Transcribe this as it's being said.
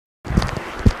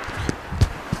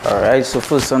Alright, so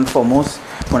first and foremost,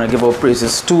 I want to give our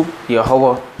praises to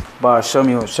Yahweh, Ba'ashem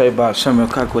Yoshai, Ba'ashem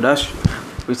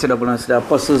Yokakodash. We say that belongs to the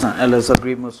apostles and elders of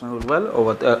great most and well,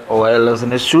 our elders in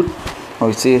the truth. And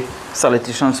we say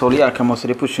salutations to all the Akamas,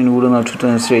 they pushing the word on truth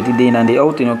and straight day in and day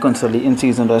out, constantly in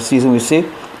season that season. We say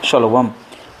Shalom.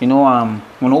 I'm going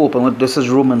to open with this is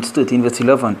Romans 13 verse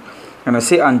 11. And I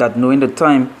say, and that knowing the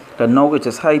time, that now it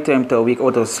is high time to awake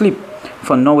out of sleep,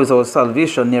 for now is our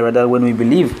salvation nearer than when we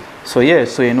believe. So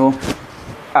this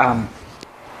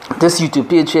YouTube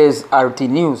page here is RT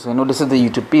News. This is the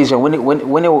YouTube page, and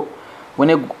when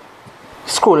you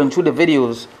scrolling through the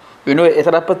videos, it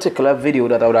had a particular video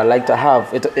that I would like to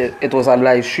have. It was a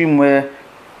live stream where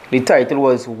the title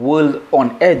was World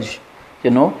on Edge,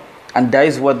 and that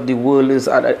is what the world is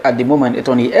at the moment. It's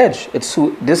on the edge. It's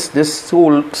so, this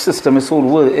whole system, this whole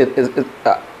world,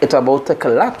 it's about to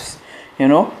collapse,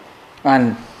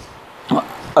 and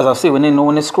as I say, when you're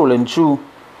scrolling through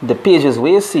the pages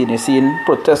where you're seeing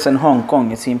protests in Hong Kong,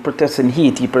 you're seeing protests in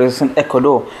Haiti, protests in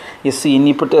Ecuador, you're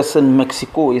seeing protests in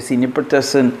Mexico, you're seeing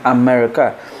protests in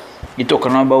America, you're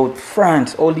talking about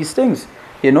France, all these things,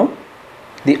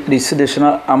 the sedition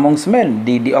amongst men,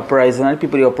 the uprising of the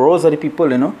people, the uproars of the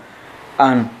people,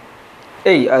 and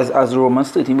hey, as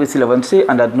Romans 13 verse 11 say,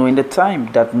 and that knowing the time,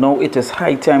 that now it is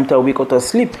high time to wake out of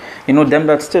sleep. Them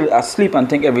that still asleep and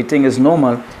think everything is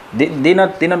normal, they're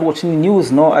not watching the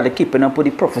news, nor are they keeping up with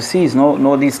the prophecies,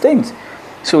 nor these things.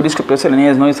 So the scripture is telling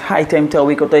us now it's high time to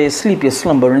wake out of your sleep, your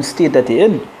slumbering state that you're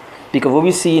in. Because what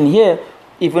we see in here,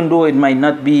 even though it might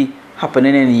not be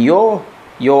happening in your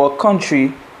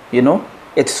country,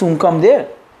 it soon come there.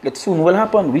 It soon will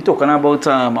happen. We talking about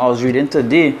I was reading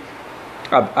today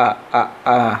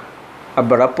a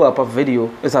brother put up a video.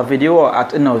 It's a video or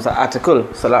it's an article.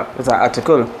 It's an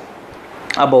article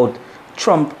about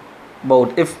Trump.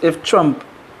 About if Trump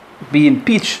be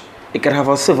impeached, it could have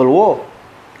a civil war,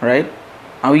 right?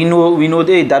 And we know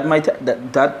that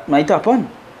might happen.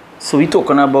 So we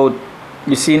talking about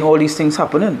you seeing all these things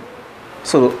happening.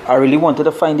 So I really wanted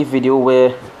to find the video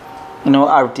where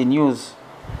RT News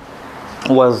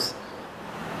was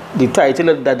the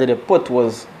title that they put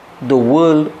was The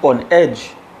World on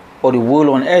Edge, or The World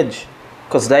on Edge,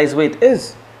 because that is where it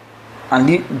is. And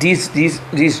these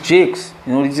jakes,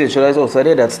 these Israelites also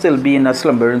there that still be in a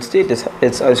slumbering state. It's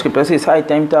scripture says high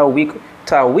time to awake.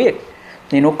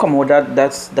 Come with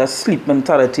that sleep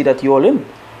mentality that you're all in,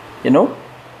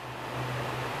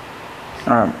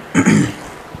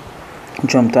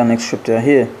 Jump to the next scripture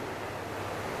here.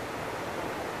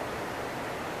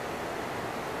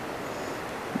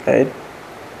 Right.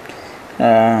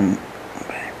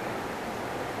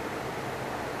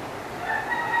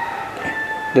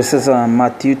 This is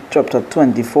Matthew chapter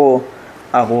 24.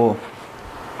 I will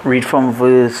read from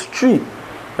verse 3,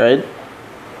 right?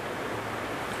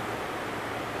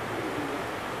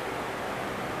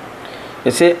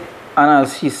 It says, and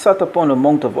as he sat upon the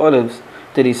Mount of Olives,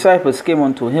 the disciples came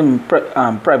unto him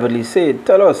privately, said,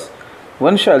 tell us,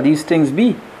 when shall these things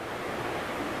be?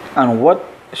 And what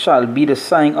shall be the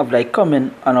sign of thy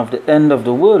coming and of the end of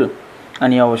the world?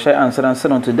 And Yahushua answered and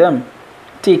said unto them,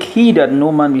 take heed that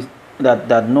no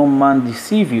man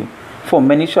deceive you, for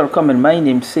many shall come in my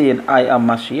name, saying, I am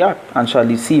Mashiach, and shall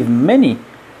deceive many.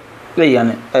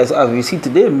 And as we see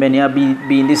today, many are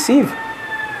being deceived.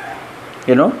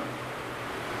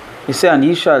 He said, and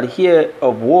ye shall hear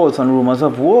of wars and rumors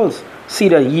of wars. See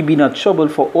that ye be not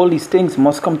troubled, for all these things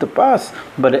must come to pass,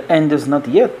 but the end is not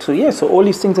yet. So all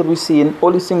these things that we see, and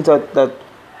all these things that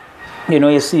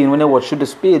you're seeing when you watch through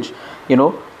this page,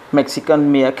 Mexican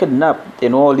mayor kidnapped,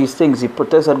 all these things, the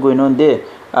protests are going on there.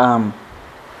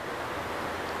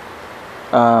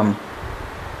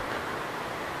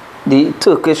 The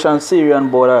Turkish and Syrian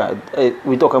border,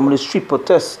 we talk about the street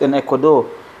protests in Ecuador,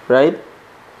 right?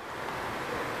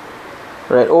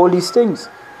 Right, all these things.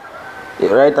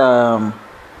 Right,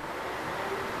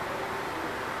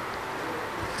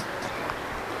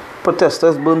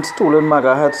 protesters burned stolen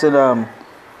MAGA hats and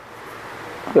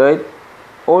right,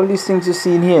 all these things you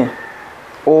see in here,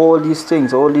 all these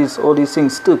things,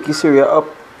 Turkey, Syria up,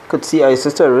 could see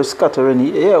ISIS terrorists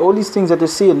scattering, all these things that you're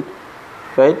seeing,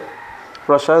 right?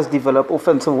 Russia has developed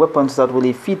offensive weapons that will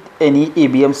defeat any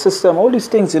ABM system. All these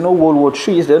things, World War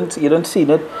III, you don't see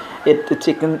that it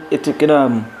taken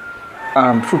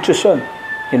fruition,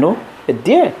 it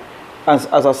there. As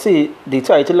I say, the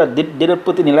title that they didn't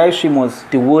put in the live stream was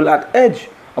The World at Edge.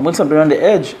 And when something on the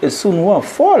edge, it soon will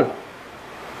fall.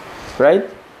 Right?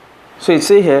 So it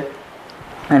say here,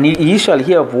 and ye shall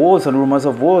hear of wars and rumors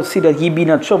of wars. See that ye be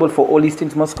not troubled, for all these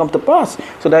things must come to pass.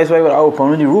 So that is why we're out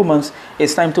upon the Romans.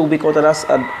 It's time to wake out of us.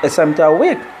 It's time to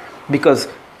awake. Because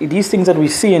these things that we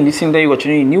see and these things that you watch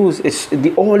in the news,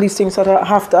 all these things that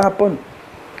have to happen.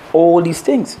 All these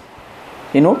things.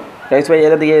 You know? That's why you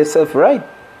have to get yourself right.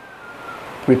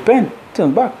 Repent.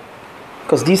 Turn back.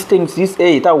 Because these things,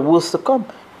 that worse to come.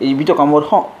 We talking about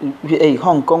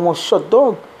Hong Kong was shut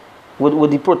down.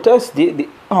 With the protests, the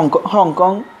Hong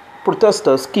Kong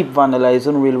protesters keep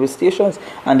vandalizing railway stations,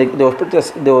 and there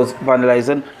was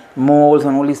vandalizing malls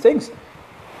and all these things,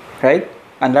 right?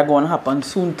 And that's going to happen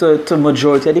soon to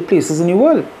majority of the places in the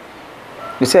world.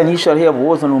 You say, and he shall hear of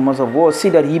wars and rumors of wars. See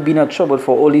that he be not troubled,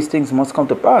 for all these things must come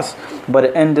to pass. But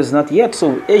the end is not yet.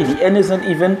 So, the end isn't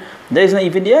even, there isn't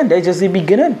even the end. There is just the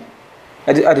beginning.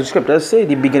 As the scriptures say,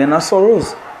 the beginning of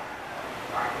sorrows.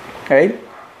 Right?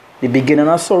 The beginning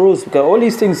of sorrows. Because all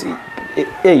these things,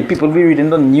 people be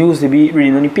reading the news, they be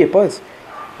reading on the papers.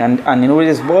 And you know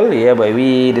this ball, yeah, but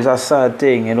this is a sad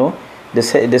thing, you know.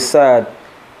 This sad.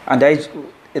 And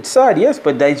it's sad, yes,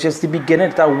 but that is just the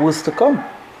beginning. That worse to come.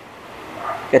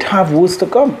 It have worse to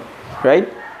come, right?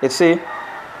 It say,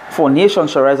 for nation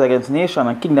shall rise against nation,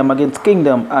 and kingdom against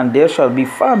kingdom, and there shall be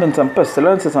famines and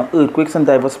pestilences and earthquakes in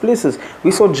diverse places.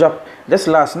 We saw this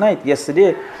last night,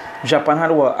 yesterday, Japan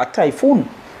had a typhoon,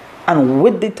 and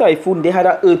with the typhoon, they had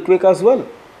an earthquake as well,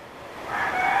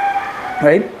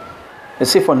 right? It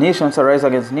say, for nation shall rise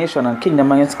against nation, and kingdom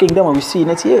against kingdom, and we seen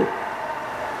it here.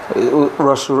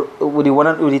 Russia, with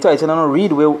the title, I don't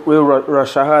read where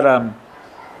Russia had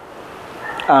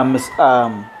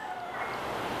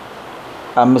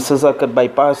missiles that could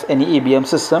bypass any ABM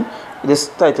system. This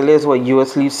title is where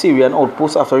US leaves Syrian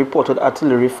outpost after reported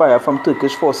artillery fire from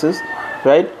Turkish forces,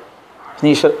 right?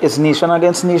 It's nation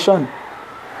against nation,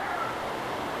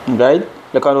 right?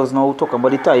 Look at us now talking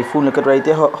about the typhoon. Look at right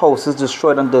there, houses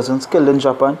destroyed and dozens killed in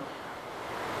Japan.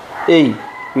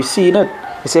 We seen it.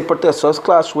 They say protesters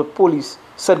clashed with police,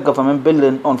 set government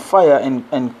building on fire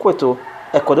in Quito,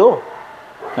 Ecuador.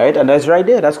 Right? And that's right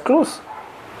there. That's close.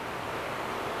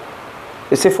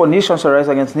 They say, for nation shall rise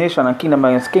against nation, and kingdom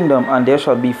against kingdom, and there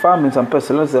shall be famines and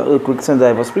pestilences and earthquakes in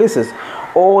diverse places.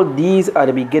 All these are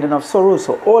the beginning of sorrow.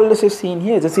 So all this is seen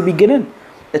here is just the beginning.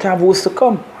 It have worse to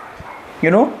come.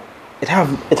 You know? It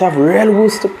have real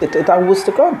worse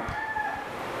to come.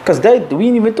 Because we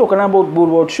ain't even talking about World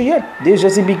War III yet. This is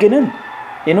just the beginning.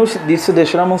 You know, the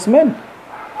sedition amongst men.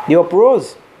 The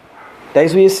uproars. That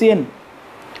is what you're seeing.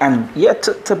 And yet,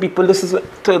 to people, this is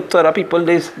to other people,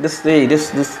 this is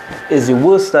the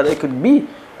worst that it could be.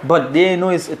 But they know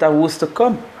it has worse to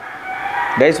come.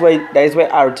 That is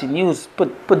why RT News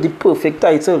put the perfect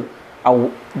title,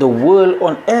 "The World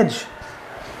on Edge."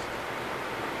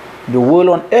 The world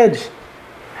on edge,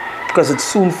 because it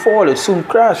soon fall, it soon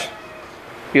crash.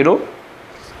 You know.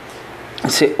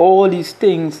 Say all these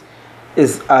things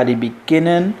is at the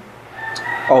beginning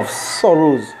of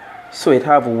sorrows. So it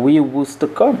have way worse to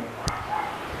come.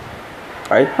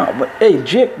 Right? But hey,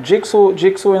 Jake so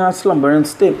in a slumbering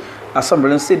state. A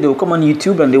slumbering state, they will come on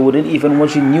YouTube and they wouldn't even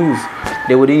watch the news.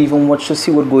 They wouldn't even watch to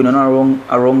see what's going on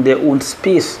around their own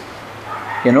space.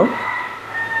 You know?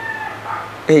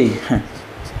 Hey.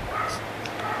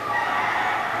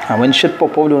 And when shit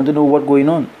pop up, they want to know what's going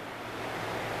on.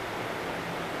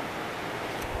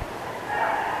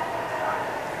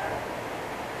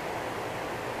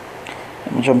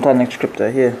 Jump to the next scripture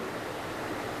here.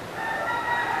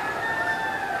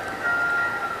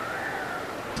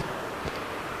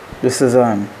 This is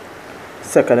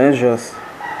 2nd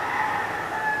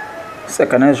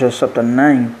Ezra chapter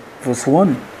 9 verse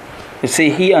 1. It say,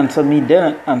 he answered me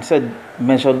then and said,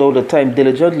 measure thou the time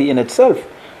diligently in itself,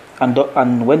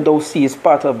 and when thou seest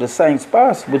part of the signs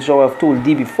pass, which I have told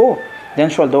thee before, then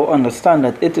shalt thou understand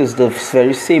that it is the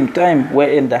very same time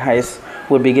wherein the highest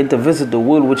will begin to visit the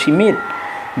world which he made.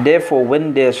 Therefore,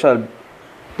 when there shall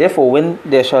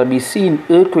be seen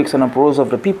earthquakes and uproars of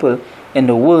the people in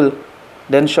the world,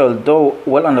 then shalt thou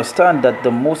well understand that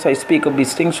the Most High spake of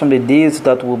these things from the days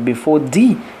that were before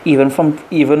thee, even from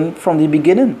the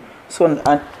beginning. So,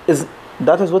 that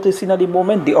is what is seen at the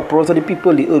moment: the uproars of the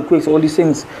people, the earthquakes, all these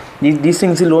things. These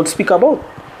things the Lord speak about,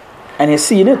 and you're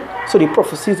seeing it. So the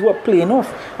prophecies were playing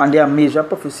off, and there are major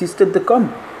prophecies still to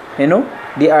come. You know,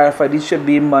 the RFID should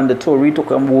be mandatory to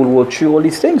come, World War III, all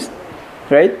these things,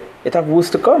 right? It have worse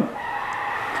to come.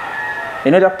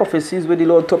 You know, that prophecies where the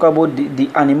Lord talk about the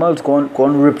animals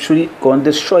going rip through, going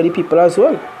destroy the people as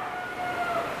well.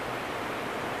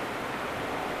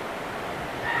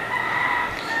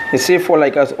 They say, for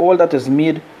like as all that is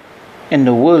made in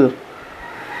the world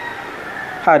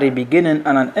had a beginning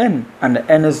and an end, and the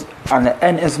end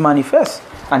is manifest,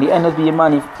 and the end is being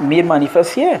made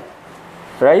manifest here.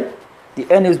 Right? The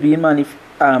end is being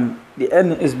The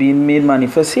end is being made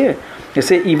manifest here. They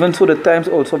say, even so the times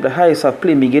also of the highest have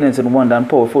plain beginnings in wonder and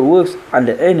powerful works, and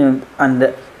the ending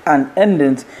and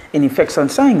endings in effects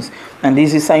and signs. And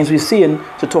these are signs we're seeing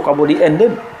to talk about the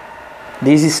ending.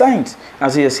 These are signs.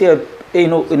 As you say, hey,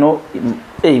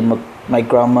 my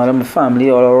grandmother, my family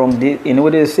all around,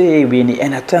 what they say, hey, we're in the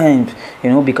end of times,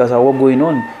 because of what going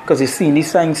on. Because they're seeing these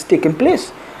signs taking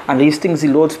place. And these things the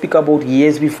Lord speak about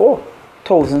years before.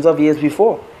 Thousands of years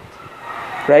before.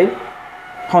 Right?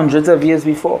 Hundreds of years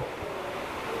before.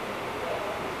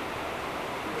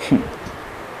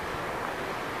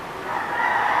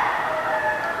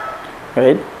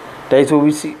 Right? That is what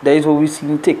we see. That is what we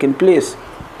see taking place.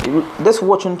 Just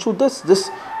watching through this,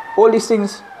 all these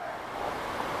things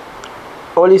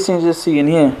you're seeing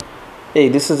here. Hey,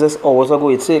 this is just hours ago.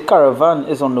 It say caravan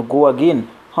is on the go again.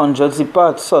 Hundreds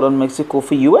depart southern Mexico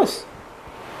for US.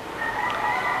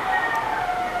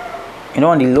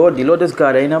 And the Lord is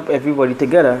gathering up everybody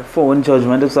together for when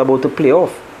judgment is about to play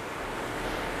off.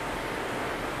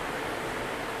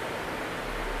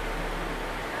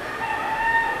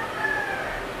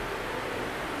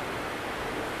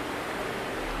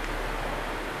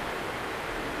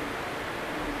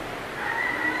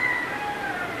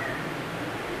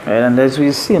 Right, and as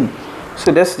we've seen,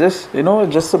 so that's this,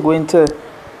 just to go into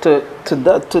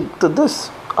to this,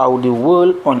 how the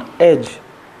world on edge,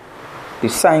 the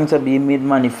signs are being made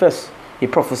manifest, the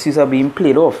prophecies are being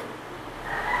played off.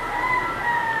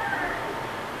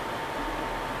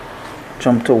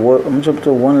 I'm jump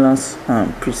to one last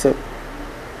precept.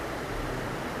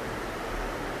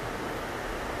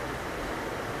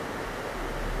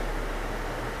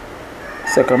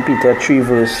 Second Peter 3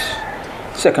 verse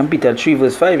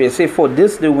 5, it says, for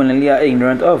this they willingly are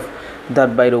ignorant of,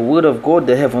 that by the word of God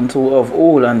the heavens were of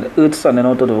old, and the earth standing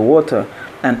out of the water,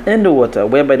 and in the water,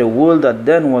 whereby the world that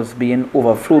then was being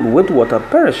overflowed with water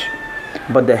perished.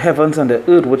 But the heavens and the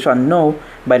earth, which are now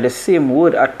by the same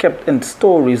word, are kept in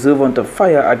store, reserved unto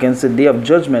fire against the day of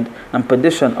judgment and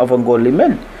perdition of ungodly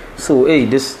men. So, hey,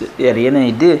 this at the end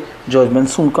of the day, judgment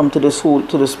soon come to this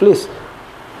place.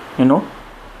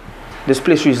 This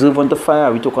place reserved unto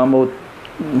fire. We talking about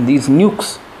these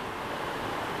nukes,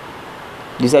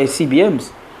 these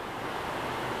ICBMs.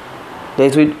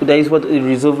 That is what it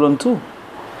reserved unto.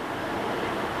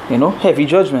 Heavy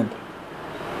judgment.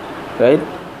 Right?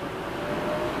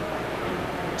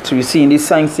 So we see in these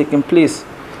signs taking place.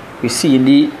 We see in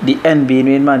the end being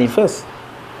made manifest.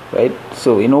 Right?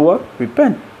 So you know what?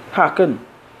 Repent. Hearken.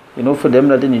 For them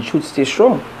that in the truth stay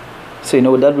strong.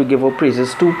 So that we give our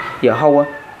praises to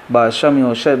Yahweh. Ba'asham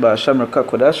Yoshai, Ba'asham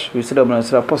Rakakodash. We said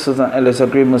the apostles and elders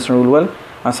of great must rule well.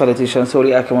 And salutations,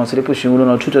 sorry, I come on to the pushing rule on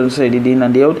our truth and say the day in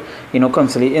and day out.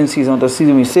 Constantly in season to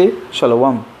season we say,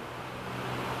 Shalom.